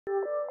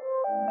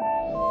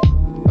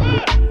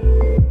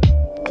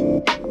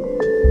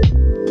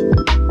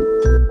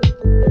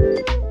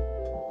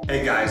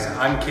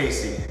I'm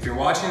Casey. If you're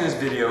watching this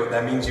video,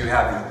 that means you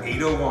have the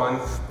 801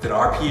 with an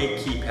RP8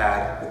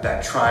 keypad with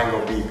that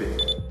triangle beeping.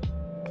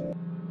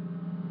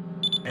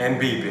 And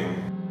beeping.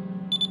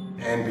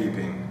 And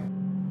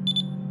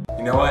beeping.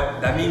 You know what?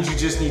 That means you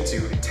just need to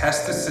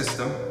test the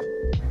system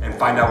and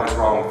find out what's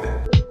wrong with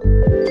it.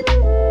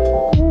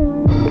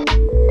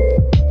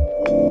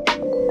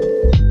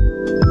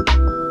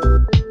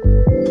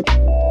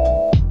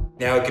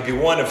 Now, it could be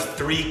one of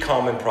three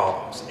common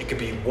problems. It could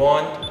be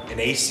 1, an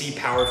AC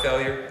power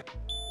failure,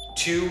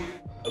 2,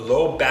 a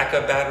low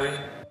backup battery,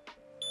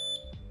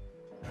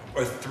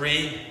 or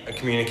 3, a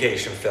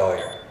communication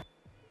failure.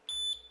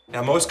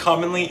 Now, most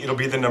commonly, it'll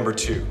be the number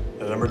 2.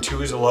 The number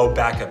 2 is a low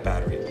backup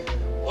battery.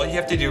 All you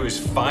have to do is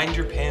find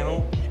your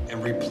panel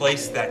and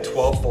replace that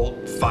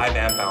 12-volt,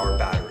 5-amp-hour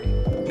battery.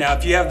 Now,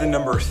 if you have the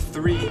number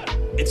 3,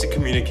 it's a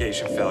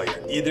communication failure.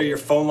 Either your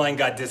phone line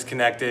got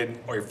disconnected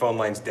or your phone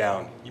line's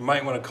down. You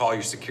might want to call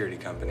your security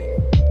company.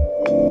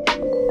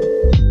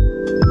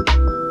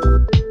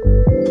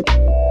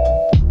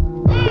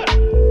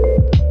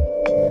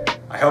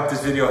 I hope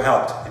this video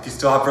helped. If you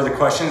still have further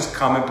questions,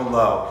 comment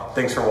below.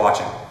 Thanks for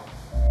watching.